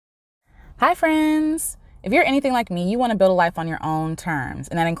Hi, friends. If you're anything like me, you want to build a life on your own terms,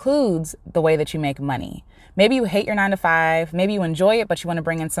 and that includes the way that you make money. Maybe you hate your 9 to 5, maybe you enjoy it, but you want to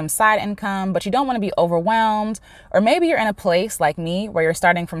bring in some side income, but you don't want to be overwhelmed, or maybe you're in a place like me where you're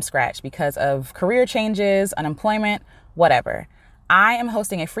starting from scratch because of career changes, unemployment, whatever. I am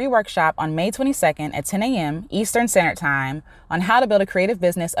hosting a free workshop on May 22nd at 10 a.m. Eastern Standard Time on how to build a creative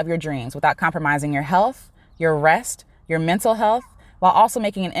business of your dreams without compromising your health, your rest, your mental health, while also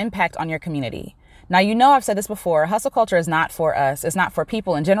making an impact on your community. Now, you know I've said this before, hustle culture is not for us. It's not for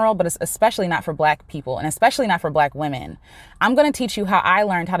people in general, but it's especially not for Black people and especially not for Black women. I'm going to teach you how I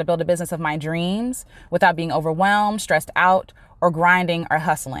learned how to build a business of my dreams without being overwhelmed, stressed out, or grinding or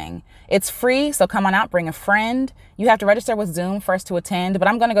hustling. It's free, so come on out, bring a friend. You have to register with Zoom first to attend, but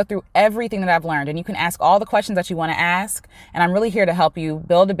I'm going to go through everything that I've learned, and you can ask all the questions that you want to ask, and I'm really here to help you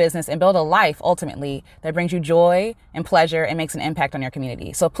build a business and build a life, ultimately, that brings you joy and pleasure and makes an impact on your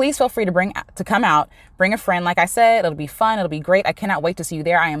community. So please feel free to come out, bring a friend. Like I said, it'll be fun, it'll be great. I cannot wait to see you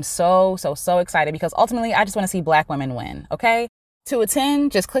there. I am so excited because ultimately, I just want to see Black women win, okay? To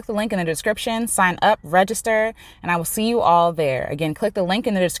attend, just click the link in the description, sign up, register, and I will see you all there. Again, click the link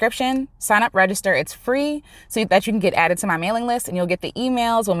in the description, sign up, register. It's free so that you can get added to my mailing list and you'll get the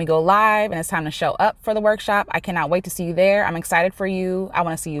emails when we go live and it's time to show up for the workshop. I cannot wait to see you there. I'm excited for you. I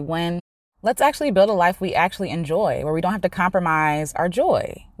want to see you win. Let's actually build a life we actually enjoy where we don't have to compromise our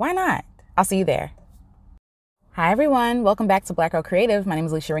joy. Why not? I'll see you there. Hi, everyone. Welcome back to Black Girl Creative. My name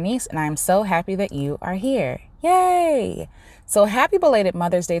is Alicia Renice, and I am so happy that you are here. Yay! So happy belated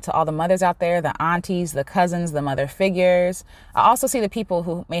Mother's Day to all the mothers out there, the aunties, the cousins, the mother figures. I also see the people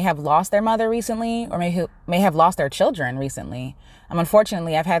who may have lost their mother recently or may have lost their children recently.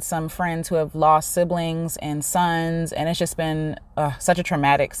 Unfortunately, I've had some friends who have lost siblings and sons, and it's just been such a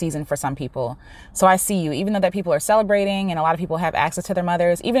traumatic season for some people. So I see you, even though that people are celebrating and a lot of people have access to their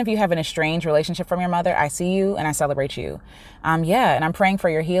mothers, even if you have an estranged relationship from your mother, I see you and I celebrate you. And I'm praying for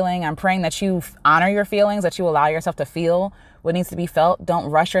your healing. I'm praying that you honor your feelings, that you allow yourself to feel what needs to be felt.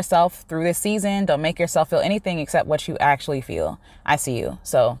 Don't rush yourself through this season. Don't make yourself feel anything except what you actually feel. I see you.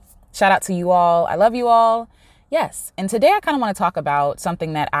 So shout out to you all. I love you all. Yes. And today I kind of want to talk about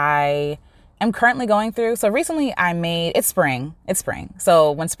something that I am currently going through. So recently it's spring.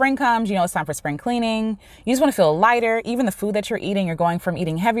 So when spring comes, it's time for spring cleaning. You just want to feel lighter. Even the food that you're eating, you're going from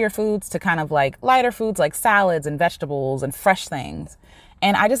eating heavier foods to kind of like lighter foods like salads and vegetables and fresh things.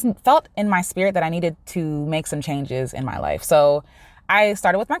 And I just felt in my spirit that I needed to make some changes in my life. So I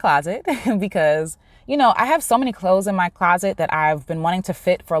started with my closet because, I have so many clothes in my closet that I've been wanting to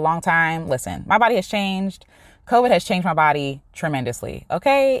fit for a long time. Listen, my body has changed. COVID has changed my body tremendously.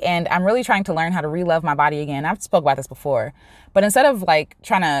 Okay. And I'm really trying to learn how to re-love my body again. I've spoke about this before, but instead of like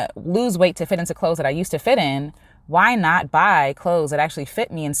trying to lose weight to fit into clothes that I used to fit in, why not buy clothes that actually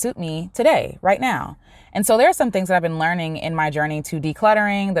fit me and suit me today, right now? And so there are some things that I've been learning in my journey to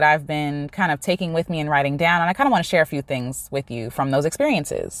decluttering that I've been kind of taking with me and writing down. And I kind of want to share a few things with you from those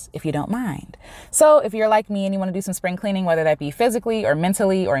experiences, if you don't mind. So if you're like me and you want to do some spring cleaning, whether that be physically or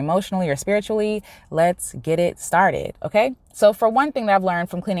mentally or emotionally or spiritually, let's get it started. Okay. So for one thing that I've learned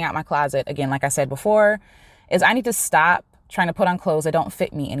from cleaning out my closet, again, like I said before, is I need to stop trying to put on clothes that don't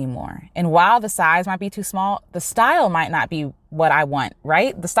fit me anymore. And while the size might be too small, the style might not be what I want,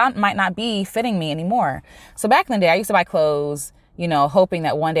 right? The style might not be fitting me anymore. So back in the day, I used to buy clothes, hoping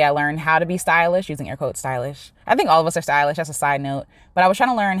that one day I learned how to be stylish, using air quotes stylish. I think all of us are stylish. That's a side note. But I was trying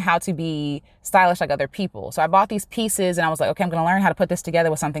to learn how to be stylish like other people. So I bought these pieces and I was like, okay, I'm going to learn how to put this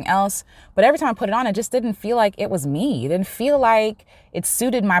together with something else. But every time I put it on, it just didn't feel like it was me. It didn't feel like it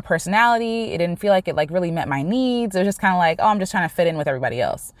suited my personality. It didn't feel like it really met my needs. It was just kind of like, oh, I'm just trying to fit in with everybody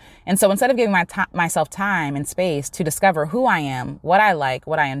else. And so instead of giving myself time and space to discover who I am, what I like,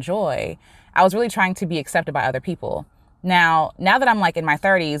 what I enjoy, I was really trying to be accepted by other people. Now that I'm like in my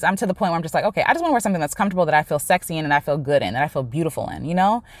 30s, I'm to the point where I'm just like, okay, I just want to wear something that's comfortable, that I feel sexy in and I feel good in, that I feel beautiful in,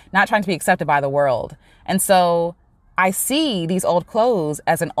 not trying to be accepted by the world. And so I see these old clothes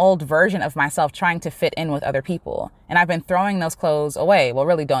as an old version of myself trying to fit in with other people. And I've been throwing those clothes away. Well,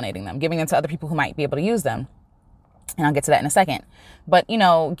 really donating them, giving them to other people who might be able to use them. And I'll get to that in a second. But,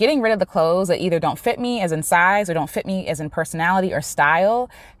 getting rid of the clothes that either don't fit me as in size or don't fit me as in personality or style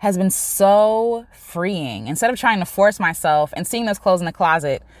has been so freeing. Instead of trying to force myself and seeing those clothes in the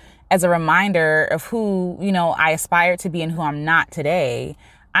closet as a reminder of who, I aspire to be and who I'm not today,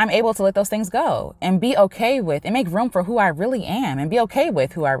 I'm able to let those things go and be okay with and make room for who I really am and be okay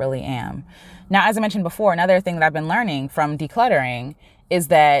with who I really am. Now, as I mentioned before, another thing that I've been learning from decluttering is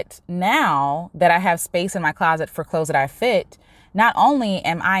that now that I have space in my closet for clothes that I fit, not only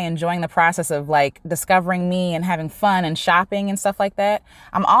am I enjoying the process of like discovering me and having fun and shopping and stuff like that,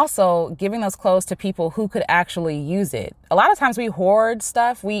 I'm also giving those clothes to people who could actually use it. A lot of times we hoard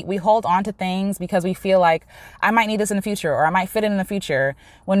stuff. We hold on to things because we feel like I might need this in the future or I might fit it in the future,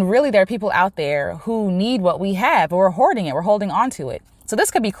 when really there are people out there who need what we have, but we're hoarding it. We're holding on to it. So this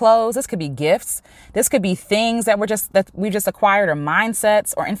could be clothes, this could be gifts, this could be things that we just acquired, or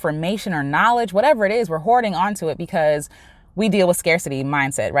mindsets or information or knowledge, whatever it is, we're hoarding onto it because we deal with scarcity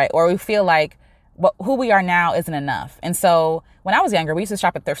mindset, right? Or we feel like who we are now isn't enough. And so when I was younger, we used to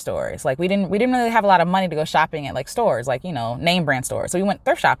shop at thrift stores. Like we didn't really have a lot of money to go shopping at like stores, like, name brand stores. So we went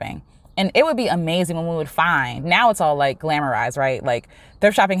thrift shopping, and it would be amazing when we would find, now it's all like glamorized, right? Like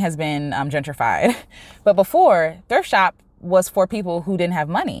thrift shopping has been gentrified. But before, thrift shop was for people who didn't have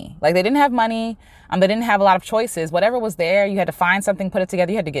money. Like they didn't have money. They didn't have a lot of choices. Whatever was there, you had to find something, put it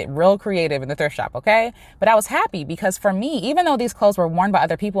together. You had to get real creative in the thrift shop. Okay. But I was happy because for me, even though these clothes were worn by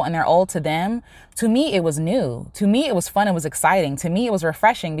other people and they're old to them, to me, it was new. To me, it was fun. It was exciting. To me, it was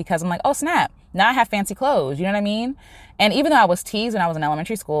refreshing because I'm like, oh snap, now I have fancy clothes. You know what I mean? And even though I was teased when I was in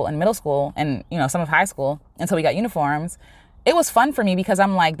elementary school and middle school and, some of high school until we got uniforms, it was fun for me because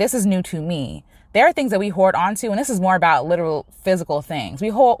I'm like, this is new to me. There are things that we hoard onto, and this is more about literal physical things. We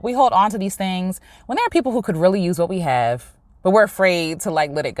hold onto these things when there are people who could really use what we have, but we're afraid to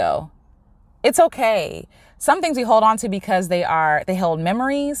like let it go. It's okay. Some things we hold on to because they hold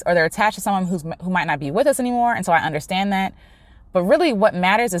memories, or they're attached to someone who might not be with us anymore. And so I understand that. But really what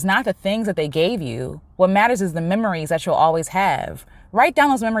matters is not the things that they gave you. What matters is the memories that you'll always have. Write down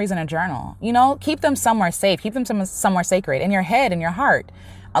those memories in a journal, keep them somewhere safe, keep them somewhere sacred in your head, in your heart.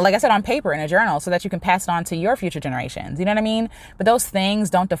 Like I said, on paper, in a journal, so that you can pass it on to your future generations. You know what I mean? But those things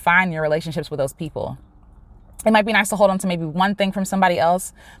don't define your relationships with those people. It might be nice to hold on to maybe one thing from somebody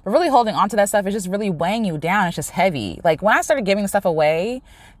else, but really holding on to that stuff is just really weighing you down. It's just heavy. Like when I started giving the stuff away,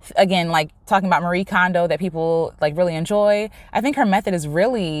 again, like talking about Marie Kondo that people like really enjoy, I think her method is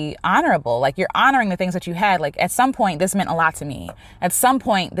really honorable. Like you're honoring the things that you had. Like at some point, this meant a lot to me. At some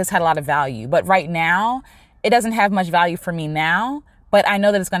point, this had a lot of value. But right now, it doesn't have much value for me now. But I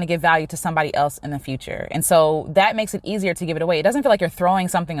know that it's going to give value to somebody else in the future. And so that makes it easier to give it away. It doesn't feel like you're throwing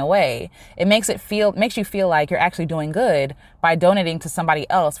something away. It makes you feel like you're actually doing good by donating to somebody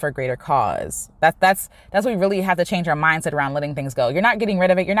else for a greater cause. That's what we really have to change our mindset around letting things go. You're not getting rid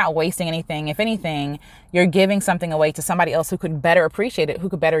of it. You're not wasting anything. If anything, you're giving something away to somebody else who could better appreciate it, who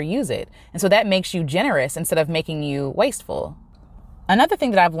could better use it. And so that makes you generous instead of making you wasteful. Another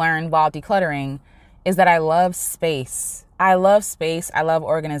thing that I've learned while decluttering is that I love space. I love space. I love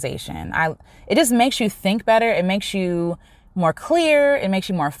organization. It just makes you think better. It makes you more clear. It makes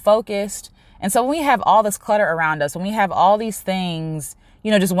you more focused. And so when we have all this clutter around us, when we have all these things,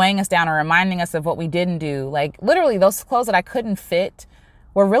 just weighing us down or reminding us of what we didn't do, like literally those clothes that I couldn't fit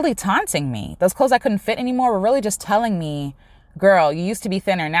were really taunting me. Those clothes I couldn't fit anymore were really just telling me, girl, you used to be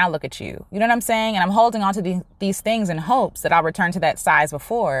thinner. Now look at you. You know what I'm saying? And I'm holding on to these things in hopes that I'll return to that size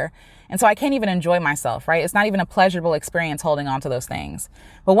before. And so I can't even enjoy myself, right? It's not even a pleasurable experience holding on to those things.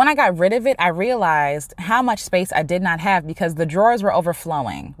 But when I got rid of it, I realized how much space I did not have because the drawers were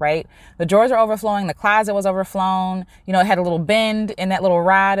overflowing, right? The drawers were overflowing. The closet was overflown. It had a little bend in that little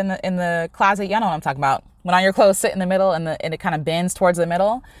rod in the closet. Y'all know what I'm talking about. When all your clothes sit in the middle and it kind of bends towards the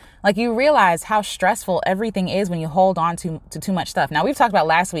middle. Like you realize how stressful everything is when you hold on to too much stuff. Now, we've talked about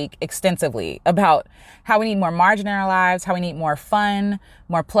last week extensively about how we need more margin in our lives, how we need more fun,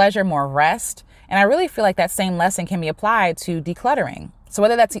 more pleasure, more rest. And I really feel like that same lesson can be applied to decluttering. So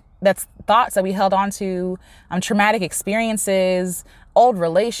whether that's thoughts that we held on to, traumatic experiences, old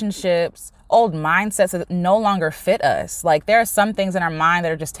relationships, old mindsets that no longer fit us. Like there are some things in our mind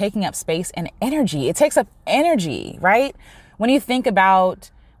that are just taking up space and energy. It takes up energy, right? When you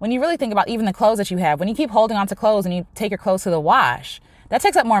really think about even the clothes that you have, when you keep holding on to clothes and you take your clothes to the wash, that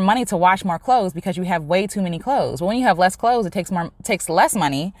takes up more money to wash more clothes because you have way too many clothes. But when you have less clothes, it takes less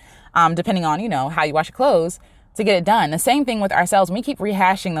money, depending on, how you wash your clothes, to get it done. The same thing with ourselves. When we keep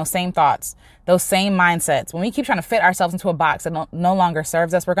rehashing those same thoughts, those same mindsets, when we keep trying to fit ourselves into a box that no longer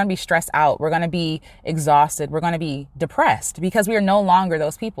serves us, we're going to be stressed out. We're going to be exhausted. We're going to be depressed because we are no longer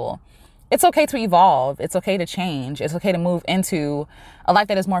those people. It's okay to evolve. It's okay to change. It's okay to move into a life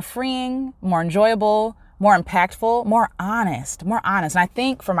that is more freeing, more enjoyable, more impactful, more honest. And I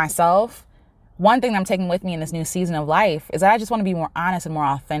think for myself, one thing that I'm taking with me in this new season of life is that I just want to be more honest and more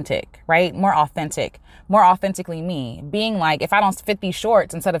authentic, right? More authentically me. Being like, if I don't fit these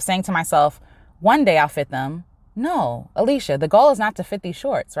shorts, instead of saying to myself, one day I'll fit them. No, Alicia, the goal is not to fit these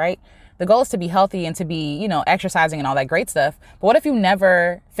shorts, right? The goal is to be healthy and to be, exercising and all that great stuff. But what if you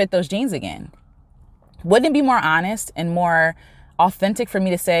never fit those jeans again? Wouldn't it be more honest and more authentic for me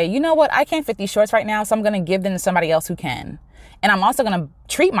to say, you know what, I can't fit these shorts right now, so I'm going to give them to somebody else who can. And I'm also going to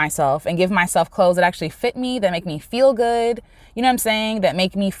treat myself and give myself clothes that actually fit me, that make me feel good. You know what I'm saying? That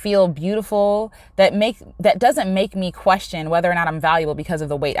make me feel beautiful, that doesn't make me question whether or not I'm valuable because of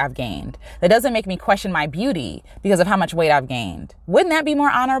the weight I've gained. That doesn't make me question my beauty because of how much weight I've gained. Wouldn't that be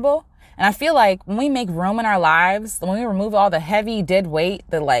more honorable? And I feel like when we make room in our lives, when we remove all the heavy dead weight,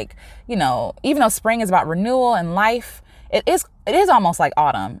 even though spring is about renewal and life, it is almost like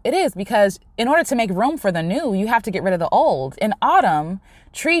autumn. It is, because in order to make room for the new, you have to get rid of the old. In autumn,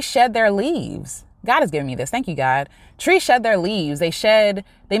 trees shed their leaves. God has given me this. Thank you, God. Trees shed their leaves.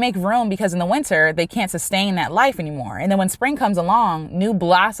 They make room because in the winter, they can't sustain that life anymore. And then when spring comes along, new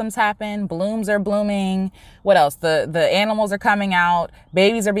blossoms happen, blooms are blooming. What else? The animals are coming out,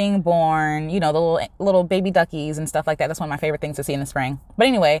 babies are being born, the little baby duckies and stuff like that. That's one of my favorite things to see in the spring. But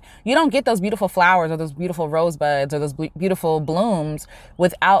anyway, you don't get those beautiful flowers or those beautiful rosebuds or those beautiful blooms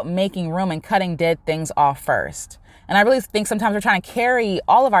without making room and cutting dead things off first. And I really think sometimes we're trying to carry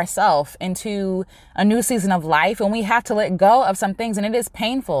all of ourselves into a new season of life, and we have to let go of some things, and it is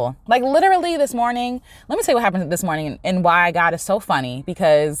painful. Like literally this morning, let me tell you what happened this morning and why God is so funny,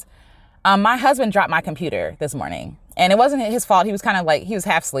 because my husband dropped my computer this morning, and it wasn't his fault. He was he was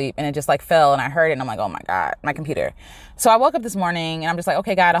half asleep, and it just fell, and I heard it, and I'm like, oh my God, my computer. So I woke up this morning, and I'm just like,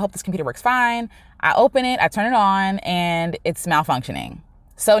 okay, God, I hope this computer works fine. I open it, I turn it on, and it's malfunctioning.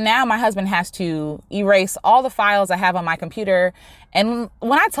 So now my husband has to erase all the files I have on my computer. And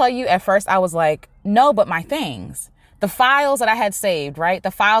when I tell you at first, I was like, no, but my things. The files that I had saved, right? The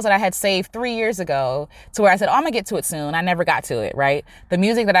files that I had saved 3 years ago to where I said, oh, I'm gonna get to it soon. I never got to it, right? The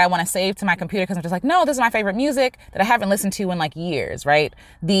music that I want to save to my computer because I'm just like, no, this is my favorite music that I haven't listened to in years, right?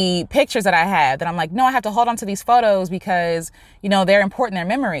 The pictures that I have that I'm like, no, I have to hold on to these photos because, they're important, they're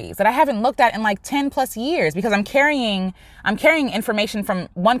memories that I haven't looked at in 10 plus years because I'm carrying information from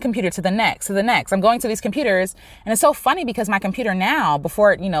one computer to the next, I'm going to these computers. And it's so funny because my computer now,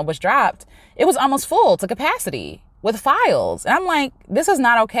 before it, was dropped, it was almost full to capacity with files. And I'm like, this is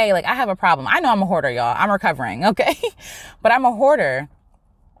not okay. I have a problem. I know I'm a hoarder, y'all. I'm recovering. Okay. But I'm a hoarder.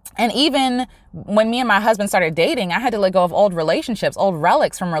 And even when me and my husband started dating, I had to let go of old relationships, old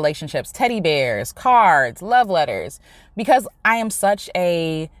relics from relationships, teddy bears, cards, love letters, because I am such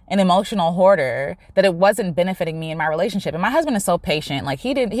an emotional hoarder that it wasn't benefiting me in my relationship. And my husband is so patient.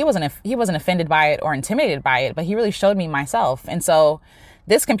 He wasn't offended by it or intimidated by it, but he really showed me myself. And so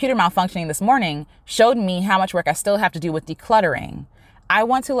this computer malfunctioning this morning showed me how much work I still have to do with decluttering. I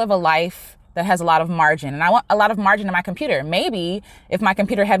want to live a life that has a lot of margin, and I want a lot of margin in my computer. Maybe if my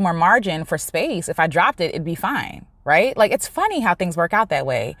computer had more margin for space, if I dropped it, it'd be fine, right? It's funny how things work out that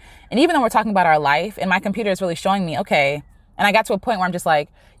way. And even though we're talking about our life, and my computer is really showing me, okay, and I got to a point where I'm just like,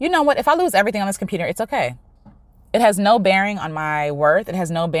 you know what? If I lose everything on this computer, it's okay. It has no bearing on my worth. It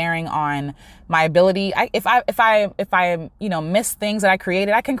has no bearing on my ability. If I miss things that I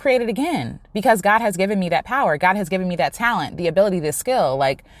created, I can create it again because God has given me that power. God has given me that talent, the ability, the skill.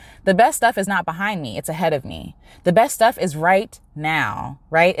 The best stuff is not behind me. It's ahead of me. The best stuff is right now,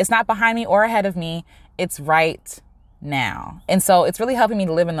 right? It's not behind me or ahead of me. It's right now. And so it's really helping me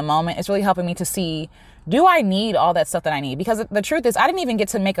to live in the moment. It's really helping me to see, do I need all that stuff that I need? Because the truth is, I didn't even get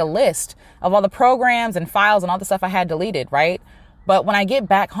to make a list of all the programs and files and all the stuff I had deleted, right? But when I get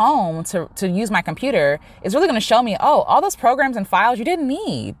back home to use my computer, it's really going to show me, oh, all those programs and files you didn't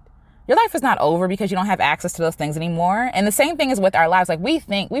need. Your life is not over because you don't have access to those things anymore. And the same thing is with our lives.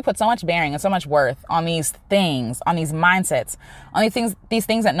 We put so much bearing and so much worth on these things, on these mindsets, on these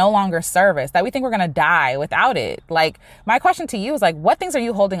things that no longer serve us, that we think we're going to die without it. My question to you is what things are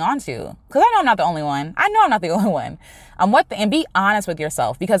you holding on to? Because I know I'm not the only one. And be honest with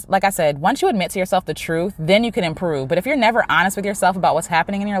yourself, because like I said, once you admit to yourself the truth, then you can improve. But if you're never honest with yourself about what's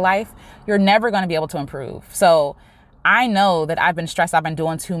happening in your life, you're never going to be able to improve. So I know that I've been stressed. I've been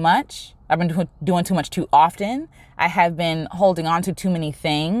doing too much. I've been doing too much too often. I have been holding on to too many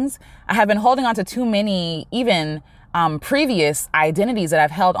things. I have been holding on to too many, even previous identities that I've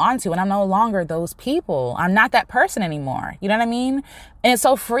held on to. And I'm no longer those people. I'm not that person anymore. You know what I mean? And it's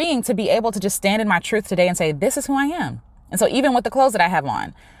so freeing to be able to just stand in my truth today and say, this is who I am. And so even with the clothes that I have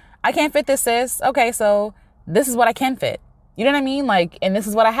on, I can't fit this, sis. Okay, so this is what I can fit. You know what I mean? And this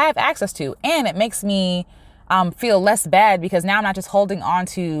is what I have access to. And it makes me feel less bad because now I'm not just holding on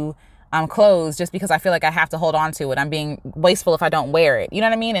to clothes just because I feel like I have to hold on to it. I'm being wasteful if I don't wear it. You know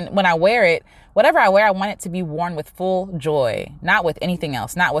what I mean? And when I wear it, whatever I wear, I want it to be worn with full joy, not with anything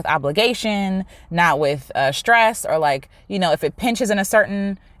else, not with obligation, not with stress or if it pinches in a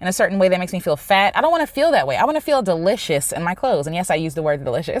certain way that makes me feel fat. I don't want to feel that way. I want to feel delicious in my clothes. And yes, I use the word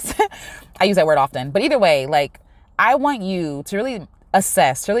delicious. I use that word often. But either way, I want you to really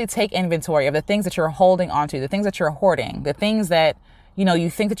assess, to really take inventory of the things that you're holding onto, the things that you're hoarding, the things that, you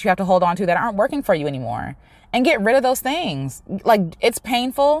think that you have to hold on to that aren't working for you anymore, and get rid of those things. Like, it's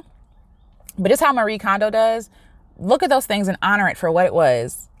painful, but it's how Marie Kondo does. Look at those things and honor it for what it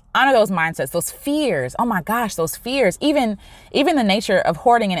was. Honor those mindsets, those fears. Oh my gosh, those fears. Even the nature of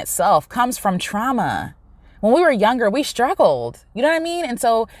hoarding in itself comes from trauma. When we were younger, we struggled. You know what I mean? And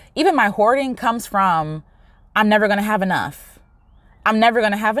so even my hoarding comes from, I'm never going to have enough. I'm never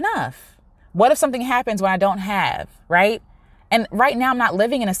going to have enough. What if something happens when I don't have, right? And right now I'm not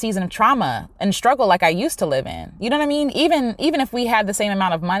living in a season of trauma and struggle like I used to live in. You know what I mean? Even if we had the same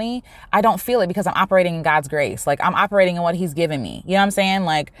amount of money, I don't feel it because I'm operating in God's grace. Like, I'm operating in what he's given me. You know what I'm saying?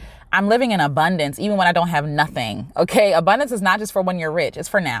 Like, I'm living in abundance even when I don't have nothing. Okay. Abundance is not just for when you're rich. It's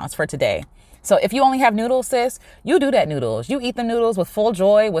for now. It's for today. So if you only have noodles, sis, you do that noodles. You eat the noodles with full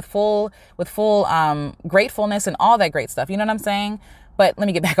joy, with full gratefulness and all that great stuff. You know what I'm saying? But let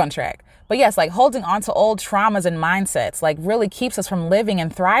me get back on track. But yes, like, holding on to old traumas and mindsets, like, really keeps us from living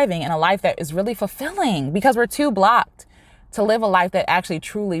and thriving in a life that is really fulfilling, because we're too blocked to live a life that actually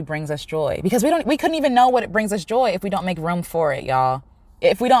truly brings us joy, because we couldn't even know what it brings us joy if we don't make room for it, y'all.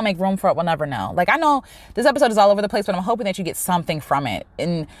 If we don't make room for it, we'll never know. Like, I know this episode is all over the place, but I'm hoping that you get something from it.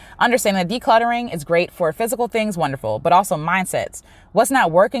 And understanding that decluttering is great for physical things, wonderful, but also mindsets. What's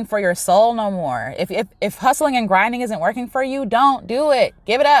not working for your soul no more? If hustling and grinding isn't working for you, don't do it.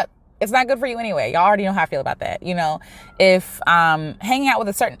 Give it up. It's not good for you anyway. Y'all already know how I feel about that. If hanging out with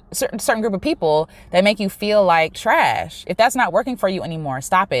a certain group of people that make you feel like trash, if that's not working for you anymore,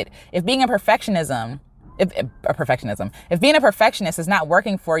 stop it. If being a perfectionist is not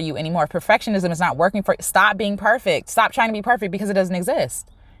working for you anymore, if perfectionism is not working for you, stop being perfect. Stop trying to be perfect because it doesn't exist.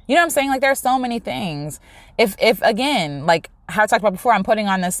 You know what I'm saying? Like, there are so many things. If again, like how I talked about before, I'm putting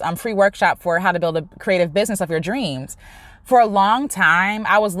on this free workshop for how to build a creative business of your dreams. For a long time,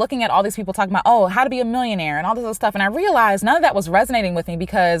 I was looking at all these people talking about, how to be a millionaire and all this other stuff. And I realized none of that was resonating with me,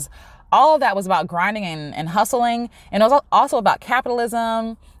 because all of that was about grinding and hustling. And it was also about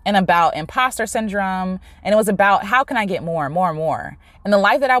capitalism and about imposter syndrome. And it was about, how can I get more and more and more? And the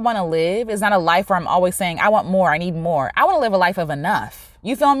life that I want to live is not a life where I'm always saying, I want more, I need more. I want to live a life of enough.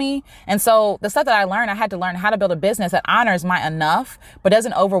 You feel me? And so the stuff that I learned, I had to learn how to build a business that honors my enough, but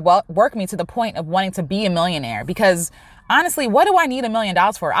doesn't overwork me to the point of wanting to be a millionaire. Because honestly, what do I need $1 million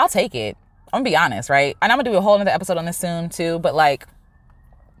for? I'll take it. I'm gonna be honest, right? And I'm gonna do a whole other episode on this soon too. But like,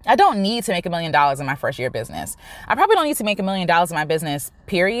 I don't need to make $1 million in my first year of business. I probably don't need to make $1 million in my business,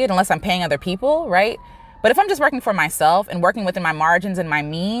 period, unless I'm paying other people, right? But if I'm just working for myself and working within my margins and my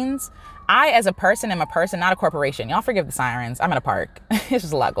means, I, as a person, am a person, not a corporation. Y'all forgive the sirens. I'm in a park. It's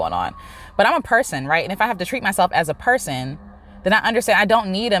just a lot going on. But I'm a person, right? And if I have to treat myself as a person, then I understand I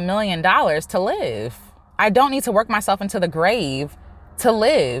don't need $1 million to live. I don't need to work myself into the grave to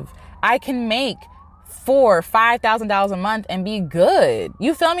live. I can make $4,000-$5,000 a month and be good.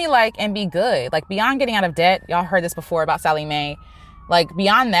 You feel me? Like, and be good. Like, beyond getting out of debt, y'all heard this before about Sally Mae. Like,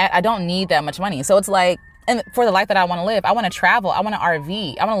 beyond that, I don't need that much money. So it's like, and for the life that I want to live, I want to travel. I want to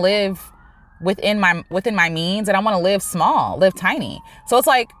RV. I want to live within my means, and I want to live small, live tiny. So it's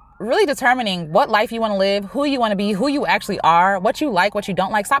like really determining what life you want to live, who you want to be, who you actually are, what you like, what you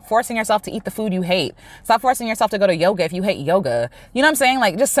don't like. Stop forcing yourself to eat the food you hate. Stop forcing yourself to go to yoga if you hate yoga. You know what I'm saying?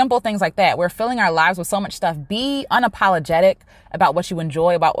 Like, just simple things like that. We're filling our lives with so much stuff. Be unapologetic about what you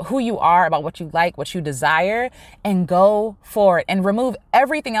enjoy, about who you are, about what you like, what you desire, and go for it, and remove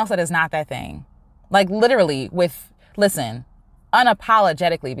everything else that is not that thing. Like, literally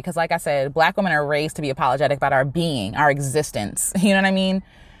unapologetically, because like I said, Black women are raised to be apologetic about our being, our existence. You know what I mean?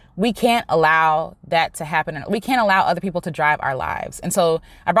 We can't allow that to happen. We can't allow other people to drive our lives. And so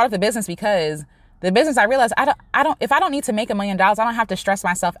I brought up the business because the business, I realized if I don't need to make $1 million, I don't have to stress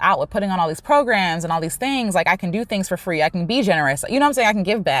myself out with putting on all these programs and all these things. Like, I can do things for free. I can be generous. You know what I'm saying? I can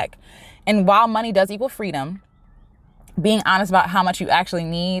give back. And while money does equal freedom, being honest about how much you actually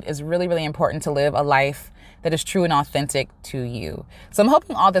need is really, really important to live a life that is true and authentic to you. So I'm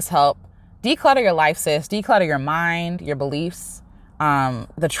hoping all this help. Declutter your life, sis. Declutter your mind, your beliefs,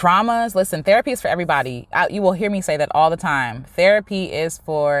 the traumas. Listen, therapy is for everybody. You will hear me say that all the time. Therapy is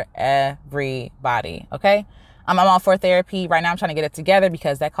for everybody. Okay. I'm all for therapy. Right now I'm trying to get it together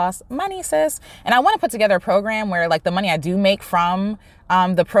because that costs money, sis. And I want to put together a program where, like, the money I do make from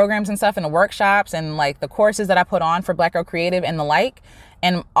the programs and stuff and the workshops and like the courses that I put on for Black Girl Creative and the like,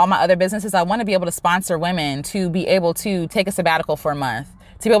 and all my other businesses, I want to be able to sponsor women to be able to take a sabbatical for a month,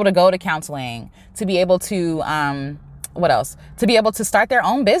 to be able to go to counseling, to be able to what else? To be able to start their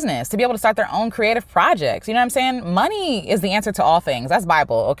own business, to be able to start their own creative projects. You know what I'm saying? Money is the answer to all things. That's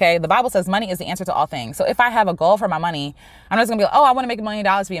Bible, okay? The Bible says money is the answer to all things. So if I have a goal for my money, I'm just gonna be like, oh, I want to make $1 million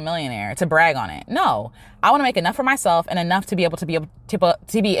to be a millionaire, to brag on it. No, I want to make enough for myself and enough to be able to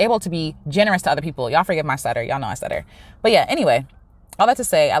be generous to other people. Y'all forgive my stutter. Y'all know I stutter. But yeah, anyway, all that to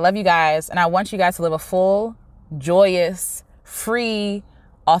say, I love you guys, and I want you guys to live a full, joyous, free,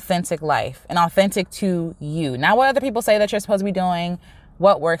 authentic life, and authentic to you. Not what other people say that you're supposed to be doing,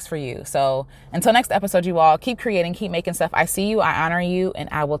 what works for you. So until next episode, you all, keep creating, keep making stuff. I see you, I honor you, and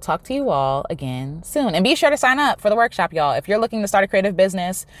I will talk to you all again soon. And be sure to sign up for the workshop, y'all. If you're looking to start a creative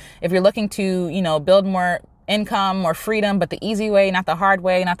business, if you're looking to, build more income, more freedom, but the easy way, not the hard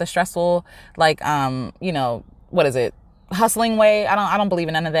way, not the stressful, what is it? Hustling way. I don't believe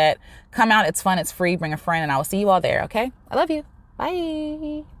in none of that. Come out. It's fun. It's free. Bring a friend, and I will see you all there. Okay. I love you.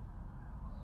 Bye.